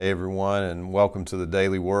Hey everyone, and welcome to the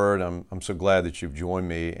Daily Word. I'm so glad that you've joined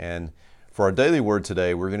me. And for our Daily Word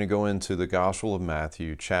today, we're going to go into the Gospel of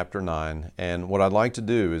Matthew, chapter 9. And what I'd like to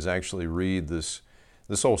do is actually read this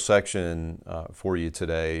whole section for you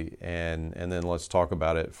today, and then let's talk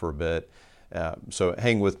about it for a bit. So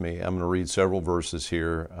hang with me. I'm going to read several verses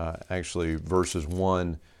here, actually verses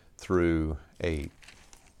 1 through 8.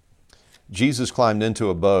 Jesus climbed into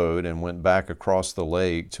a boat and went back across the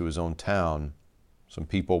lake to his own town. Some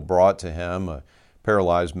people brought to him a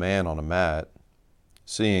paralyzed man on a mat.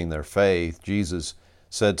 Seeing their faith, Jesus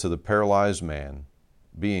said to the paralyzed man,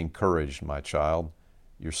 "Be encouraged, my child.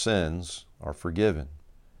 Your sins are forgiven."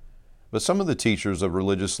 But some of the teachers of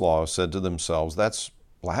religious law said to themselves, "That's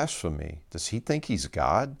blasphemy. Does he think he's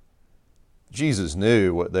God?" Jesus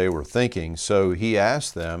knew what they were thinking, so he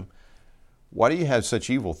asked them, "Why do you have such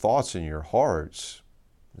evil thoughts in your hearts?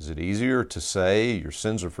 Is it easier to say your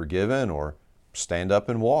sins are forgiven, or stand up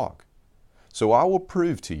and walk? So I will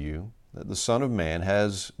prove to you that the Son of Man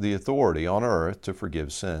has the authority on earth to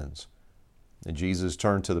forgive sins." And Jesus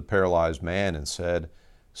turned to the paralyzed man and said,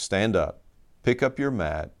 "Stand up, pick up your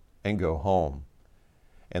mat, and go home."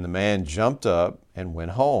 And the man jumped up and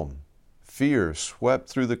went home. Fear swept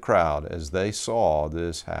through the crowd as they saw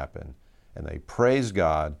this happen, and they praised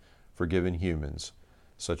God for giving humans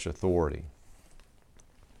such authority.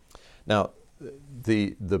 Now,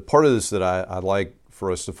 the part of this that I'd like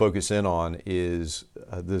for us to focus in on is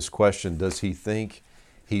this question: does he think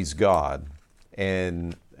he's God?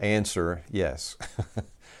 And answer, yes.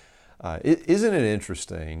 Isn't it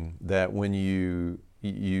interesting that when you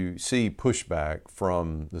see pushback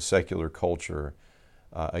from the secular culture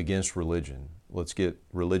against religion? Let's get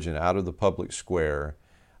religion out of the public square.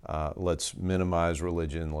 Let's minimize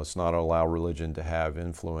religion. Let's not allow religion to have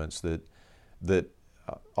influence. That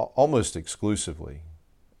almost exclusively,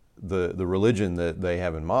 the religion that they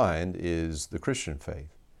have in mind is the Christian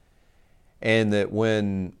faith. And that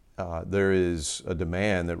when there is a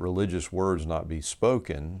demand that religious words not be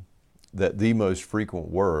spoken, that the most frequent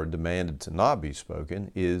word demanded to not be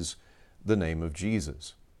spoken is the name of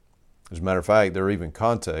Jesus. As a matter of fact, there are even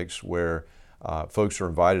contexts where folks are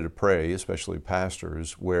invited to pray, especially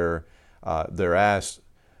pastors, where they're asked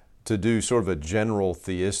to do sort of a general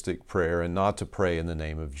theistic prayer and not to pray in the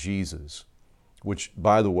name of Jesus, which,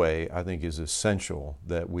 by the way, I think is essential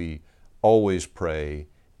that we always pray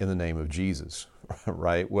in the name of Jesus,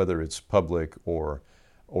 right? Whether it's public or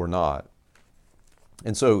not.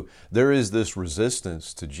 And so there is this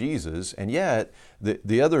resistance to Jesus, and yet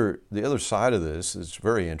the other side of this is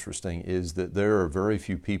very interesting, is that there are very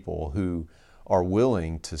few people who are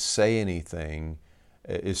willing to say anything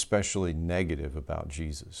especially negative about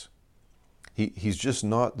Jesus. He's just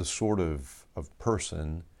not the sort of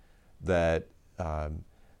person that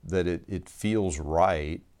it feels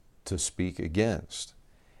right to speak against.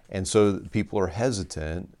 And so people are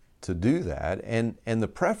hesitant to do that. And the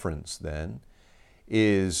preference then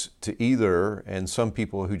is to either, and some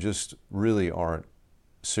people who just really aren't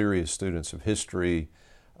serious students of history,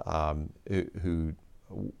 who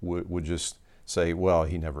would just say, well,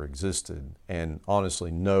 he never existed. And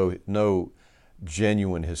honestly, no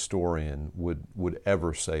genuine historian would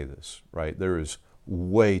ever say this, right? There is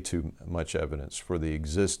way too much evidence for the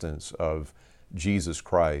existence of Jesus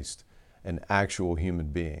Christ, an actual human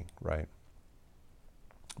being, right?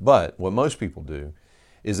 But what most people do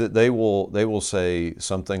is that they will say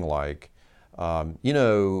something like, I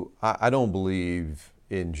don't believe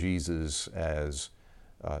in Jesus as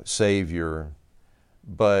Savior,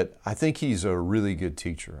 but I think he's a really good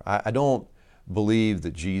teacher. I don't believe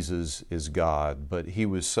that Jesus is God, but he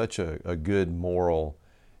was such a good moral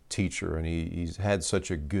teacher, and he's had such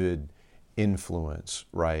a good influence,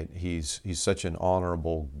 right? He's such an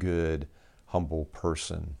honorable, good, humble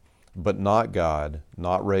person, but not God,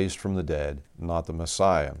 not raised from the dead, not the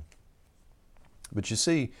Messiah. But you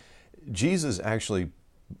see, Jesus actually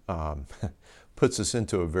puts us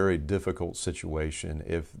into a very difficult situation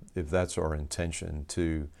if that's our intention,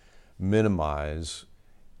 to minimize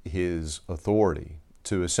his authority,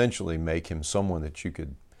 to essentially make him someone that you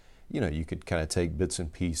could kind of take bits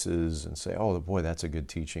and pieces and say, oh boy, that's a good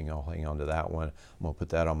teaching, I'll hang on to that one, I'm going to put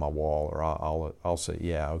that on my wall, or I'll say,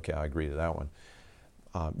 yeah, okay, I agree to that one.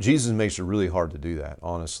 Jesus makes it really hard to do that,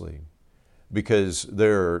 honestly, because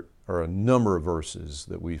there are a number of verses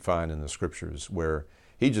that we find in the scriptures where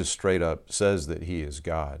he just straight up says that he is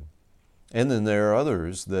God. And then there are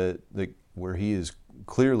others that where he is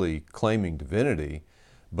clearly claiming divinity,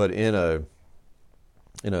 but in a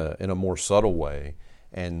more subtle way.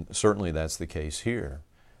 And certainly that's the case here,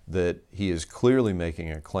 that he is clearly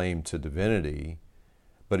making a claim to divinity,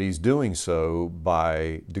 but he's doing so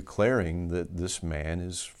by declaring that this man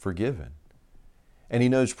is forgiven. And he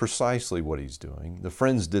knows precisely what he's doing. The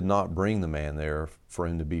friends did not bring the man there for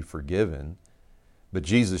him to be forgiven, but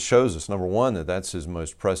Jesus shows us, number one, that that's his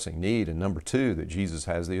most pressing need, and number two, that Jesus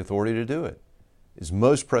has the authority to do it. His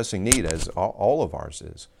most pressing need, as all of ours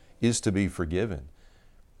is to be forgiven.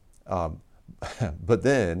 But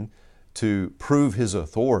then, to prove his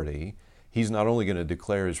authority, he's not only going to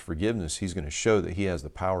declare his forgiveness, he's going to show that he has the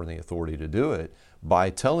power and the authority to do it by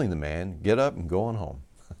telling the man, get up and go on home.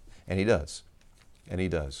 And he does. And he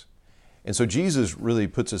does. And so Jesus really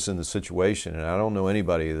puts us in the situation, and I don't know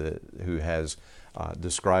anybody who has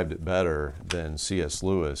described it better than C.S.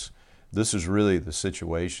 Lewis. This is really the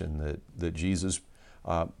situation that Jesus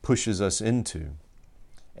pushes us into,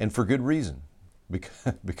 and for good reason,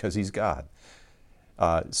 because he's God.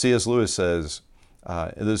 C.S. Lewis says,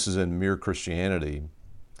 this is in Mere Christianity,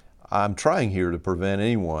 I'm trying here to prevent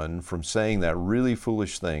anyone from saying that really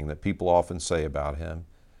foolish thing that people often say about him.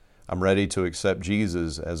 I'm ready to accept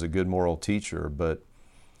Jesus as a good moral teacher, but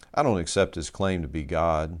I don't accept his claim to be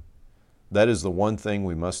God. That is the one thing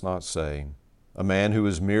we must not say. A man who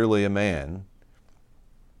is merely a man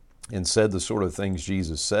and said the sort of things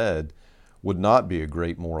Jesus said would not be a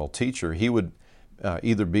great moral teacher. He would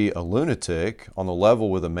either be a lunatic on the level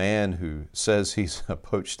with a man who says he's a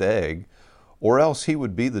poached egg, or else he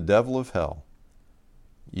would be the devil of hell.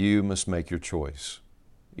 You must make your choice.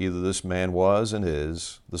 Either this man was and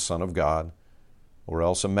is the Son of God, or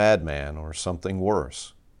else a madman or something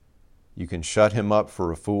worse. You can shut him up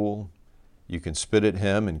for a fool, you can spit at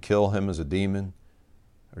him and kill him as a demon,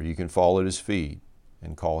 or you can fall at his feet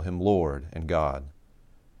and call him Lord and God.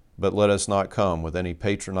 But let us not come with any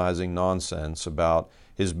patronizing nonsense about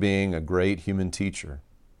his being a great human teacher.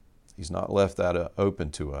 He's not left that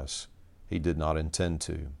open to us. He did not intend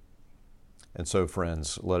to. And so,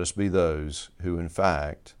 friends, let us be those who, in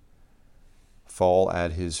fact, fall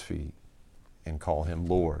at his feet and call him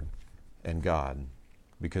Lord and God,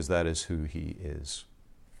 because that is who he is.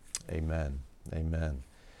 Amen. Amen.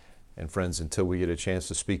 And friends, until we get a chance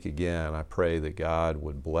to speak again, I pray that God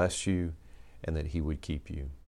would bless you and that he would keep you.